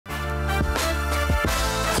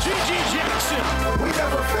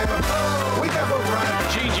never fail. We never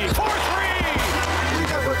run. Gigi, 4-3. We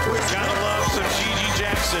never quit. Gotta love some Gigi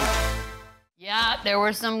Jackson. Yeah, there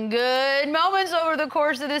were some good moments over the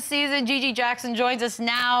course of this season. Gigi Jackson joins us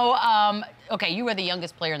now. Okay, you were the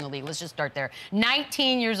youngest player in the league. Let's just start there.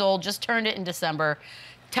 19 years old, just turned it in December.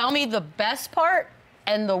 Tell me the best part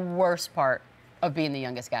and the worst part of being the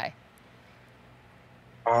youngest guy.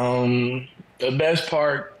 The best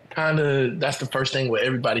part, that's the first thing what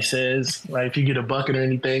everybody says. Like, if you get a bucket or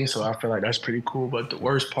anything, so I feel like that's pretty cool. But the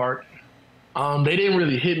worst part, they didn't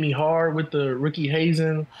really hit me hard with the rookie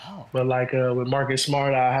hazing. But like with Marcus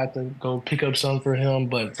Smart, I had to go pick up some for him.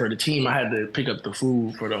 But for the team, I had to pick up the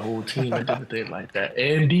food for the whole team and everything like that.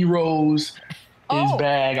 And D Rose, his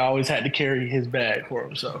bag, I always had to carry his bag for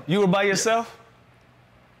him. So you were by yourself?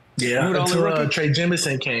 Yeah, until Trey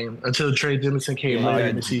Jemison came.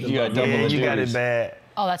 You got it bad.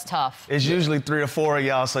 Oh, that's tough. It's usually 3 or 4 of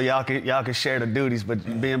y'all, so y'all can share the duties.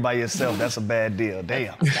 But being by yourself, that's a bad deal.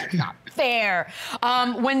 Damn. That's not fair.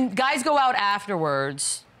 When guys go out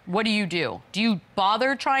afterwards, what do? Do you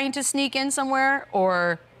bother trying to sneak in somewhere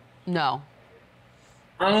or no?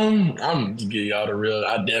 I'm to give y'all the real.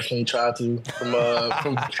 I definitely tried to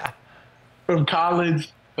from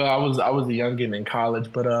college. I was a youngin in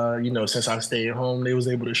college, but since I stayed home, they was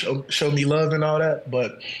able to show me love and all that.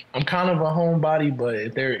 But I'm kind of a homebody. But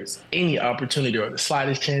if there is any opportunity or the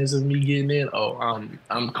slightest chance of me getting in,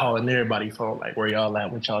 I'm calling everybody's phone, like, where y'all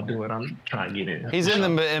at, what y'all doing? I'm trying to get in. He's in the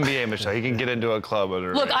NBA, Michelle. He can get into a club.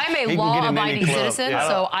 Look, I'm a law-abiding citizen,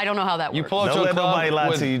 so I don't know how that works. You pull up Don't to a let club nobody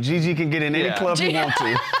lie to you. Gigi can get in any club he wants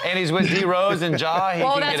to. And he's with D Rose and Ja.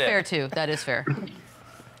 Well, that's fair too. That is fair.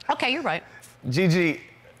 Okay, you're right. Gigi.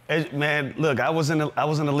 Man, look, I was in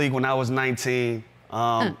the league when I was 19,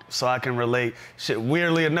 so I can relate. Shit,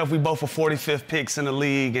 weirdly enough, we both were 45th picks in the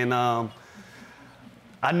league, and I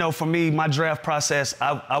know for me, my draft process,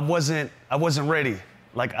 I wasn't ready.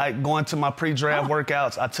 Like, going to my pre-draft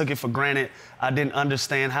workouts, I took it for granted. I didn't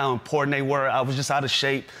understand how important they were. I was just out of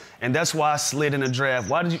shape, and that's why I slid in the draft.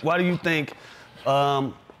 Why do you think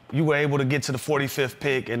you were able to get to the 45th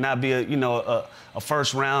pick and not be a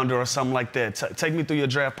first rounder or something like that? Take me through your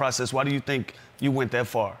draft process. Why do you think you went that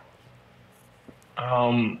far?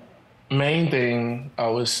 Main thing I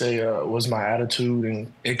would say was my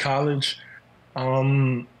attitude in college.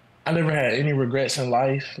 I never had any regrets in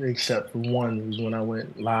life except for one. It was when I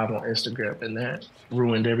went live on Instagram, and that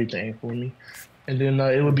ruined everything for me. And then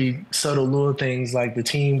it would be subtle little things like the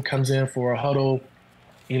team comes in for a huddle.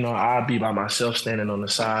 I'd be by myself standing on the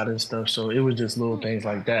side and stuff. So it was just little things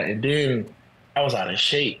like that. And then I was out of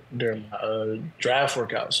shape during my draft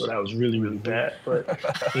workout, so that was really, really bad. But,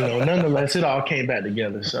 nonetheless, it all came back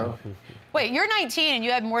together, so. Wait, you're 19 and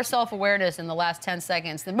you had more self-awareness in the last 10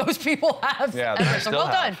 seconds than most people have ever. So well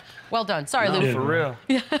done. Well done. Sorry, Lou. For real.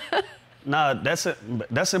 Nah,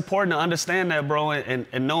 that's important to understand that, bro, and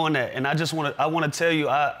knowing that. And I want to tell you,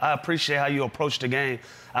 I appreciate how you approach the game.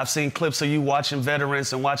 I've seen clips of you watching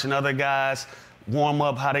veterans and watching other guys warm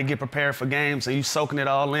up, how they get prepared for games, and you soaking it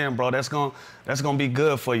all in, bro. That's gonna be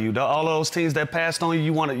good for you. All those teams that passed on you,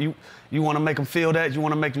 you want to make them feel that. You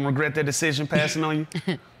want to make them regret their decision passing on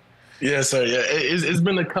you. Yeah, sir. Yeah, it's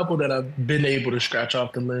been a couple that I've been able to scratch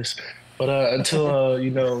off the list. But until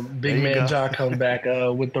big man Ja come back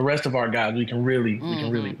with the rest of our guys, we can really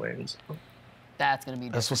win. So. That's gonna be.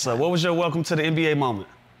 That's what's up. What was your welcome to the NBA moment?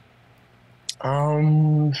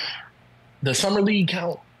 The summer league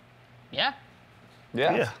count. Yeah.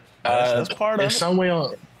 That's part of it. Somewhere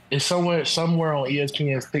on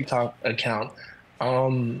ESPN's TikTok account.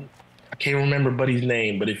 I can't remember Buddy's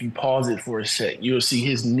name, but if you pause it for a sec, you'll see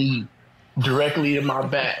his knee directly in my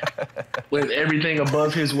back with everything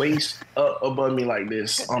above his waist up above me like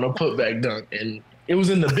this on a putback dunk. And it was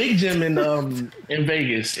in the big gym in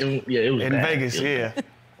Vegas. It was in bad. Vegas, yeah.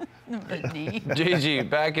 Gigi,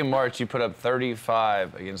 back in March, you put up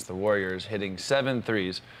 35 against the Warriors, hitting 7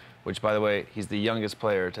 threes, which, by the way, he's the youngest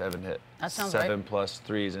player to ever hit. That sounds 7+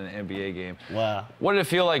 threes in an NBA game. Wow. What did it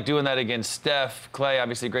feel like doing that against Steph, Clay,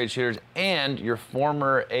 obviously great shooters, and your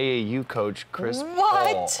former AAU coach, Chris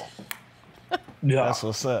Paul? Yeah. That's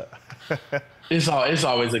what's up. It's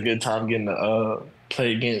always a good time getting to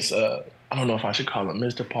play against, I don't know if I should call him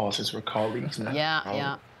Mr. Paul since we're colleagues now.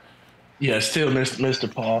 Yeah, still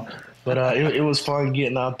Mr. Paul. But it was fun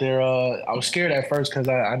getting out there. I was scared at first because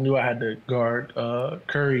I knew I had to guard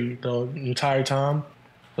Curry the entire time.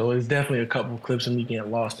 So it's definitely a couple of clips of me getting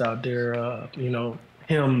lost out there.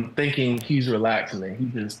 Him thinking he's relaxing and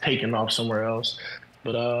he's just taking off somewhere else.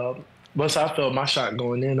 But Once I felt my shot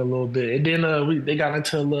going in a little bit, and then they got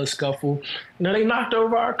into a little scuffle. They knocked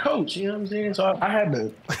over our coach. You know what I'm saying? So I had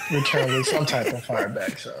to return with some type of fire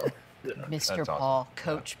back. So. Yeah. Mr. Awesome. Paul,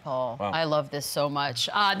 Coach Paul. Wow. I love this so much.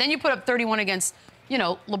 Then you put up 31 against,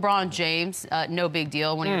 LeBron James. No big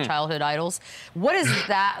deal, one of your childhood idols. What is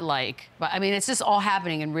that like? I mean, it's just all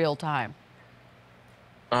happening in real time.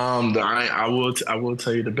 I will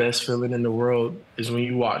tell you the best feeling in the world is when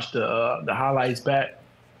you watch the highlights back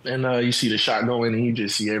and you see the shot go in and you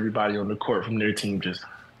just see everybody on the court from their team just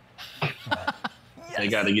they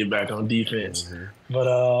got to get back on defense.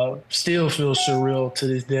 But still feels surreal to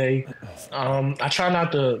this day. I try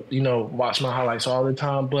not to watch my highlights all the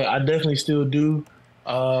time, but I definitely still do.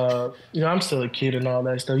 I'm still a kid and all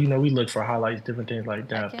that stuff. We look for highlights, different things like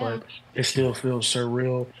that, but it still feels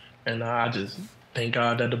surreal, and I just thank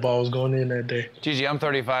God that the ball was going in that day. Gigi, I'm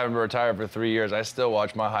 35 and retired for 3 years. I still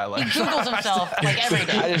watch my highlights. He Googles himself like every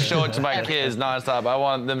day. I just show it to my kids nonstop. I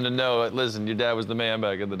want them to know, listen, your dad was the man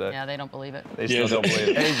back in the day. Yeah, they don't believe it. They still don't believe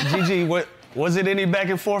it. Hey, Gigi, was it any back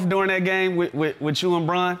and forth during that game with you and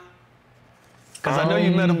Bron? Because I know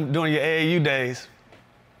you met him during your AAU days.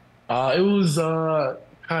 It was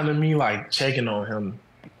kind of me like checking on him,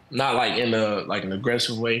 not like in an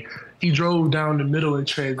aggressive way. He drove down the middle in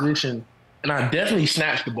transition, and I definitely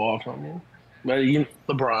snatched the ball from him. But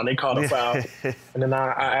LeBron, they called a foul, and then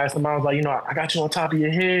I asked him, I was like, I got you on top of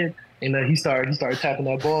your head, and he started tapping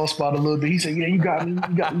that ball spot a little bit. He said, yeah, you got me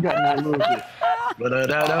a little bit. But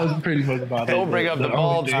that was pretty much about it. Don't bring up the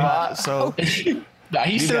bald spot. So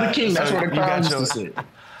he's still the king. That's what the crowd used to say.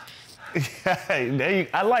 Hey,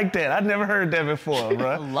 I like that. I'd never heard that before, bro.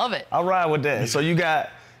 I love it. I'll ride with that. So you got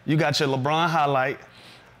your LeBron highlight.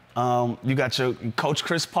 You got your Coach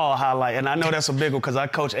Chris Paul highlight, and I know that's a big one because I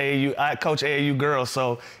coach AAU girls.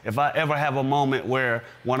 So if I ever have a moment where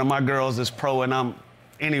one of my girls is pro and I'm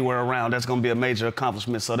anywhere around, that's gonna be a major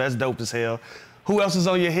accomplishment. So that's dope as hell. Who else is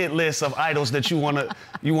on your hit list of idols that you wanna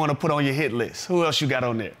put on your hit list? Who else you got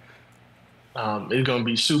on there? It's gonna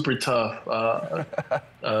be super tough.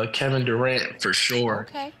 Kevin Durant for sure.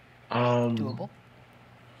 Okay. Doable.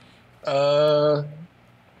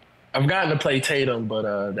 I've gotten to play Tatum,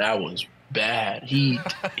 but that was bad. He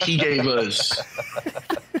gave us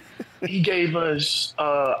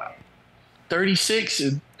 36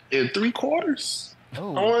 and 3/4.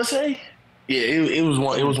 Oh. I want to say. Yeah, it was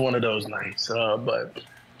one of those nights. But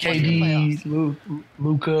KD,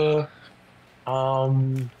 Luka,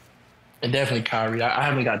 and definitely Kyrie. I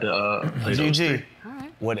haven't got to play those three. All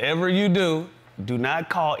right. Whatever you do, do not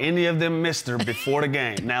call any of them Mister before the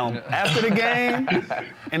game. Now, after the game,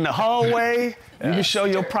 in the hallway, you can show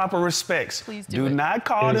your proper respects. Please do it. not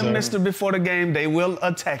call them Mister before the game. They will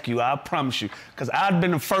attack you, I promise you. Because I've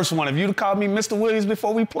been the first one. If you'd called me Mr. Williams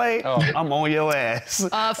before we played, I'm on your ass. Full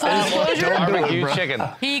disclosure, Barbecue chicken.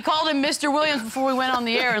 he called him Mr. Williams before we went on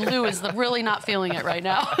the air, and Lou is really not feeling it right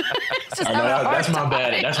now. It's just having a hard That's my time.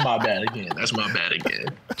 bad. That's my bad again.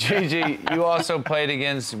 Gigi, you also played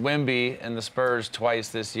against Wemby and the Spurs twice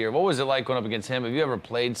this year. What was it like going up against him? Have you ever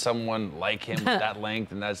played someone like him, that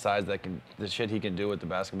length and that size, the shit he can do with the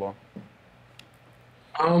basketball?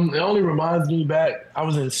 It only reminds me back. I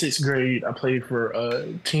was in 6th grade. I played for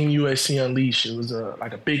Team USC Unleashed. It was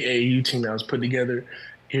like a big AAU team that was put together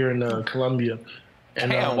here in Columbia. And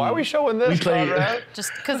Damn, why are we showing this? we played. Conrad?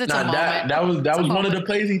 Just because it's a moment. That was one of the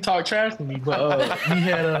plays he talked trash to me. But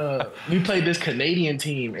we played this Canadian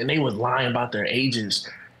team, and they was lying about their ages.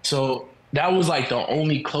 So that was like the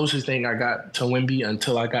only closest thing I got to Wemby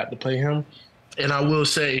until I got to play him. And I will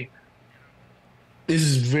say, this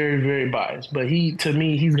is very, very biased, but to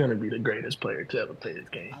me, he's gonna be the greatest player to ever play this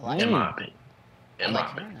game, in my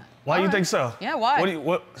opinion. Why you think so? Yeah, why?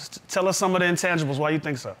 Tell us some of the intangibles. Why you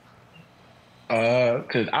think so?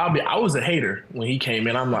 Because I was a hater when he came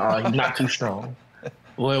in. I'm like, he's not too strong.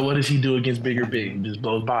 Well, what does he do against bigger big? He just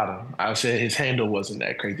blows bottom. I said his handle wasn't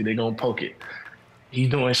that crazy. They're gonna poke it. He's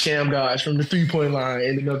doing sham guards from the 3-point line,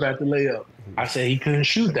 ending up at the layup. I said he couldn't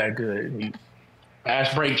shoot that good. He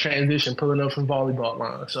fast break transition, pulling up from volleyball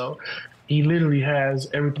line. So he literally has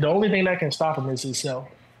everything. The only thing that can stop him is himself.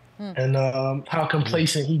 And how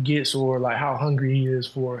complacent he gets, or like how hungry he is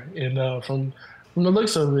for. And from the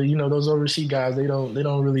looks of it, those overseas guys, they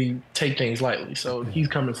don't really take things lightly. So he's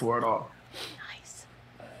coming for it all. Nice.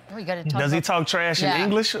 Oh, you gotta talk Does he about- talk trash in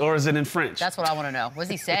English or is it in French? That's what I want to know. What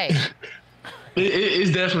does he say?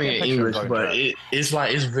 It's definitely in English, but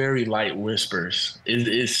it's very light whispers.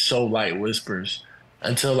 It's so light whispers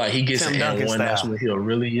until like he gets Tim to Duncan N1. That's style. when he'll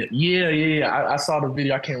really. Yeah. I saw the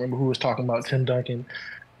video. I can't remember who was talking about Tim Duncan,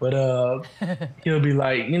 but he'll be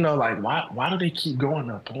like, like why do they keep going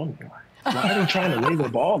up on me? Why are they trying to lay the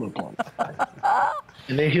ball up on him?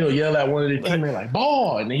 And then he'll yell at one of the teammates like,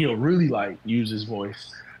 ball, and then he'll really like use his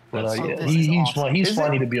voice. But yeah, he's fun. He's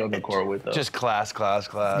funny to be on the court with, though. Just class.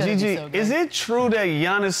 Gigi, is it true that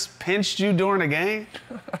Giannis pinched you during the game?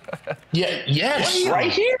 Yeah, yes,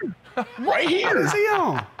 right here. Right here. What is he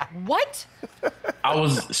on? What? I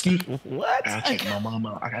was, What? I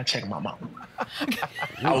gotta check my mama.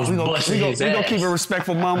 I was busting his ass. We gonna keep it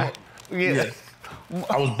respectful, mama. Yeah.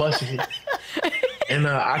 I was busting it. And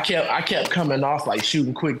I kept coming off like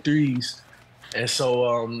shooting quick threes. And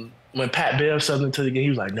so when Pat Bev subbed into the game, he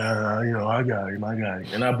was like, nah, I got him.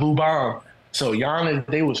 And I blew bomb. So Giannis,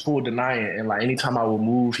 they was full denying, and like anytime I would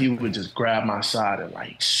move, he would just grab my side and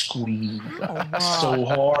like squeeze so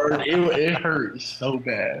hard. It hurt so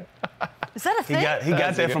bad. Is that a thing? He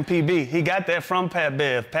got that from PB. He got that from Pat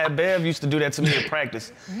Bev. Pat Bev used to do that to me in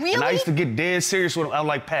practice. Really? And I used to get dead serious with him. I'm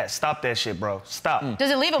like, Pat, stop that shit, bro. Stop.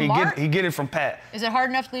 Does it leave a mark? He get it from Pat. Is it hard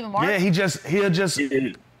enough to leave a mark? Yeah, he'll just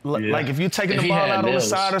like if you're taking the ball out on the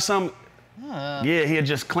side or something. Yeah, he'll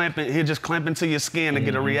just clamp into your skin to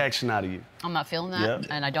get a reaction out of you. I'm not feeling that,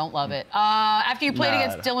 and I don't love it. After you played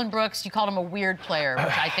against Dylan Brooks, you called him a weird player,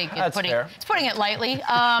 which I think is putting it lightly.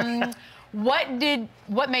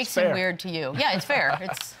 What makes him weird to you? Yeah, it's fair.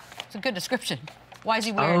 It's a good description. Why is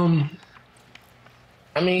he weird?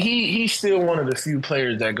 I mean, he's still one of the few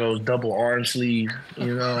players that goes double arm sleeve.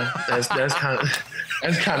 You know, that's kind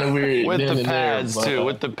of weird. With the pads too.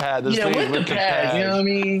 With the pads. Yeah, with the pads. You know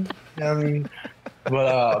what I mean?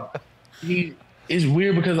 But it's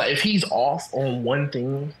weird because like if he's off on one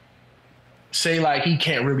thing, say like he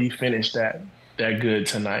can't really finish that good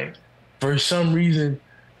tonight, for some reason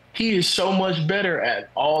he is so much better at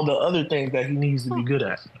all the other things that he needs to be good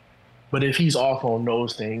at. But if he's off on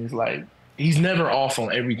those things, like he's never off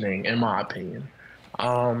on everything, in my opinion.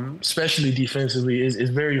 Especially defensively, it's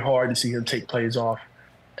very hard to see him take plays off.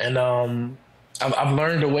 And I've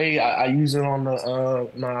learned a way. I use it on the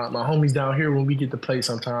my homies down here when we get to play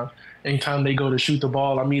sometimes. Anytime they go to shoot the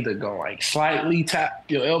ball, I'm either going like slightly tap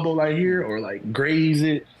your elbow like here or like graze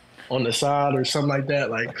it on the side or something like that.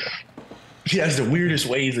 Like he has the weirdest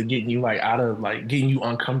ways of getting you like out of like getting you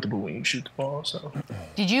uncomfortable when you shoot the ball. So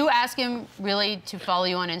did you ask him really to follow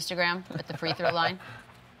you on Instagram at the free throw line?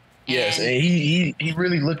 Yes, and he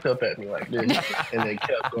really looked up at me like this and then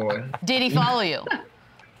kept going. Did he follow you?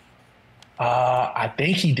 I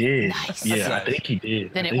think he did. Nice. Yeah, I think he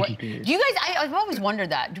did. Then he did. Do you guys? I've always wondered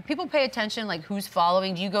that. Do people pay attention, like who's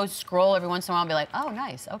following? Do you go scroll every once in a while and be like, oh,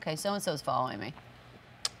 nice, okay, so and so's following me?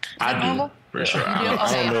 I do, for sure.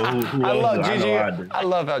 I don't know who I else love do. Gigi. I do. I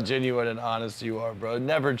love how genuine and honest you are, bro.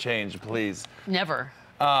 Never change, please. Never.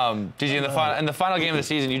 Gigi, in the final game of the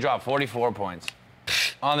season, you dropped 44 points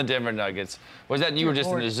on the Denver Nuggets. Was that you were just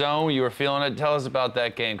in the zone? You were feeling it? Tell us about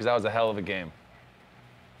that game, because that was a hell of a game.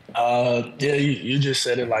 Yeah, you just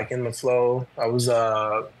said it, like in the flow. I was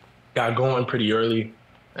got going pretty early,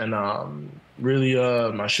 and really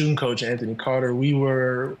my shooting coach Anthony Carter, we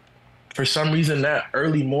were for some reason that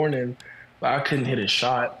early morning I couldn't hit a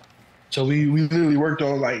shot, so we literally worked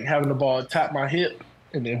on like having the ball tap my hip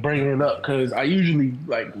and then bringing it up, because I usually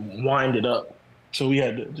like wind it up, so we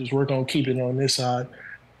had to just work on keeping it on this side,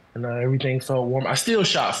 and everything felt warm. I still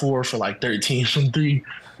shot 4 for like 13 from 3.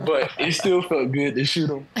 But it still felt good to shoot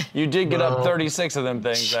them. You did get up 36 of them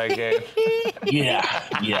things that game. Yeah.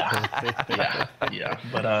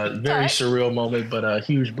 But very surreal moment, but a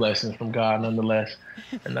huge blessing from God nonetheless.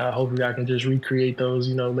 And hopefully I can just recreate those,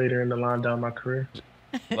 later in the line down my career.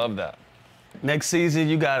 Love that. Next season,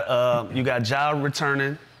 you got Ja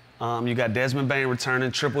returning. You got Desmond Bain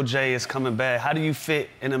returning. Triple J is coming back. How do you fit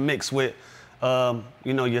in a mix with,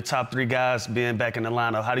 your top 3 guys being back in the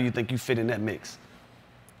lineup? How do you think you fit in that mix?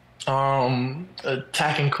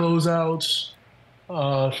 Attacking closeouts.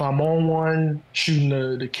 If I'm on one, shooting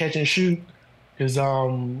the catch and shoot. Because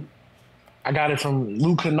I got it from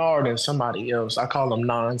Luke Kennard and somebody else. I call them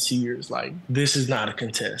non-seers. Like, this is not a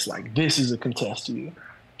contest. Like, this is a contest to you.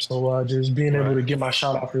 So just being able to get my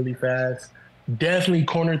shot off really fast. Definitely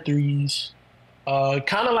corner threes.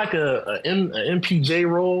 Kind of like an MPJ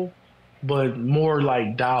role, but more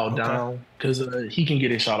like dialed down, because he can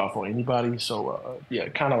get his shot off on anybody. So, yeah,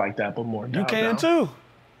 kind of like that, but more dialed down. You can, too.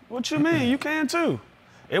 What you mean? You can, too.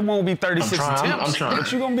 It won't be 36 attempts,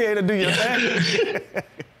 but you're going to be able to do your thing.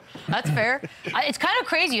 That's fair. It's kind of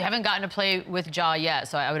crazy you haven't gotten to play with Ja yet,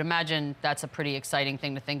 so I would imagine that's a pretty exciting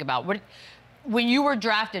thing to think about. When you were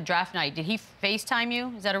drafted, draft night, did he FaceTime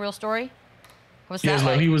you? Is that a real story? Yes,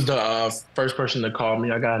 no, he was the first person to call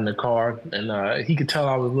me. I got in the car, and he could tell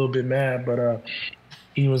I was a little bit mad, but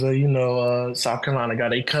he was a, South Carolina guy.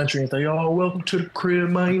 They country and say, "Oh, welcome to the crib,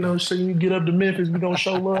 man. So you get up to Memphis, we gonna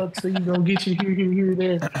show love. So you gonna get you here,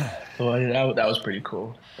 there." So that was pretty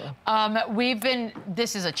cool.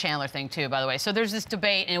 This is a Chandler thing too, by the way. So there's this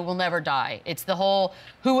debate, and it will never die. It's the whole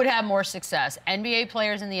who would have more success, NBA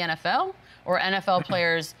players in the NFL or NFL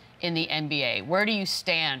players in the NBA. Where do you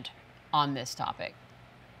stand on this topic?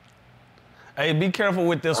 Hey, be careful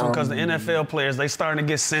with this one because the NFL players, they starting to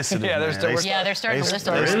get sensitive. Yeah, they're starting to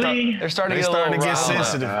listen. They're starting to get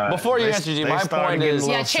sensitive. Before you answer, G, my point is,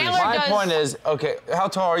 Chandler point is, okay, how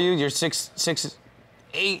tall are you? You're 6'8",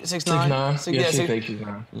 6'9"? 6'9". Yeah,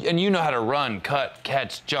 6'9". And you know how to run, cut,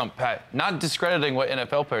 catch, jump, pat. Not discrediting what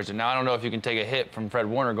NFL players do. Now, I don't know if you can take a hit from Fred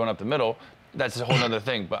Warner going up the middle. That's a whole other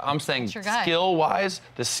thing. But I'm saying skill-wise,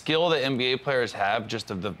 the skill that NBA players have,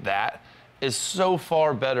 just of that, is so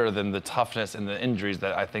far better than the toughness and the injuries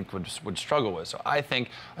that I think would struggle with. So I think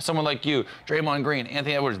someone like you, Draymond Green,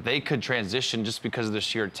 Anthony Edwards, they could transition just because of the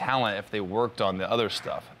sheer talent if they worked on the other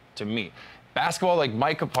stuff, to me. Basketball, like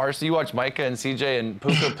Micah Parsons, you watch Micah and CJ and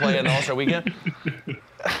Puka play in the All-Star Weekend?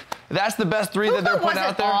 That's the best three that they're putting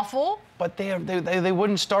out there. Awful. But they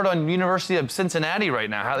wouldn't start on University of Cincinnati right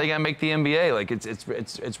now. How are they gonna make the NBA? Like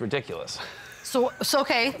it's ridiculous. So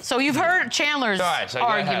okay. So you've heard Chandler's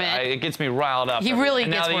argument. It gets me riled up. He really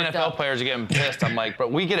gets worked up. Now the NFL players are getting pissed. I'm like, but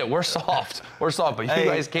we get it. We're soft. We're soft, but you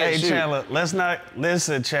guys can't shoot. Hey, Chandler, let's not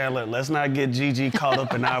get Gigi caught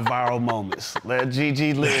up in our viral moments. Let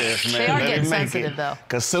Gigi live, man. They are getting sensitive, though.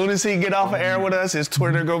 Because soon as he get off of air with us, his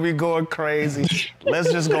Twitter gonna be going crazy.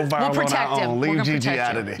 Let's just go viral on our own. Leave Gigi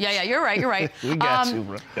out of this. Yeah, you're right. We got you,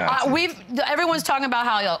 bro. Everyone's talking about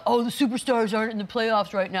how, the superstars aren't in the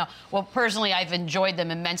playoffs right now. Well, personally, I've enjoyed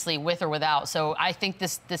them immensely with or without. So I think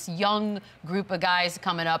this young group of guys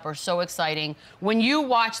coming up are so exciting. When you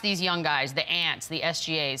watch these young guys, the Ants, the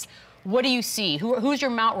SGAs, what do you see? Who's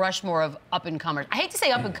your Mount Rushmore of up-and-comers? I hate to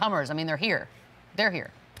say up-and-comers. I mean, they're here. They're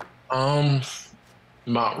here.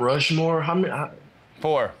 Mount Rushmore? How many?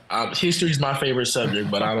 4. History's my favorite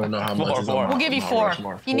subject, but I don't know how much is on We'll give you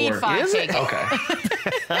 4. You need 5. Is it? Okay.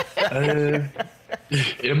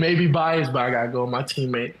 It may be biased, but I gotta go with my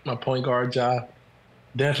teammate, my point guard job.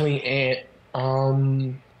 Definitely Ant.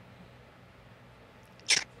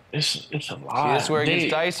 It's a lot. See, that's where it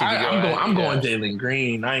gets dicey. I'm going Jalen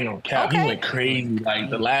Green. I ain't gonna cap. Okay. He went crazy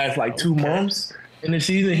the last 2 months in the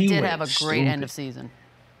season. He did have a great end of season.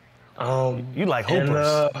 You like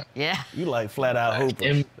hoopers. Yeah. You like flat out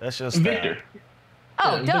hoopers. That's your style. Victor.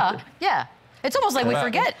 Oh, duh. Yeah. It's almost like we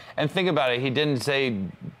forget. And think about it. He didn't say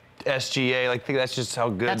SGA. That's just how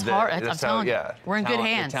good. That's hard. I'm telling you. We're in good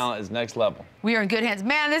hands. The talent is next level. We are in good hands.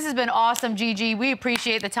 Man, this has been awesome, Gigi. We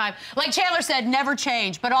appreciate the time. Like Chandler said, never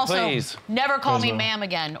change, but also never call me ma'am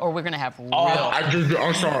again, or we're going to have real...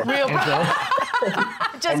 I'm sorry. Real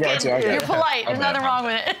Just kidding. You're polite. There's nothing wrong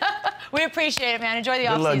with it. We appreciate it, man. Enjoy the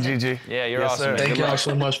offseason. Good luck, Gigi. Yeah, you're awesome. Thank you all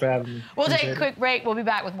so much for having me. We'll take a quick break. We'll be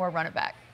back with more Run It Back.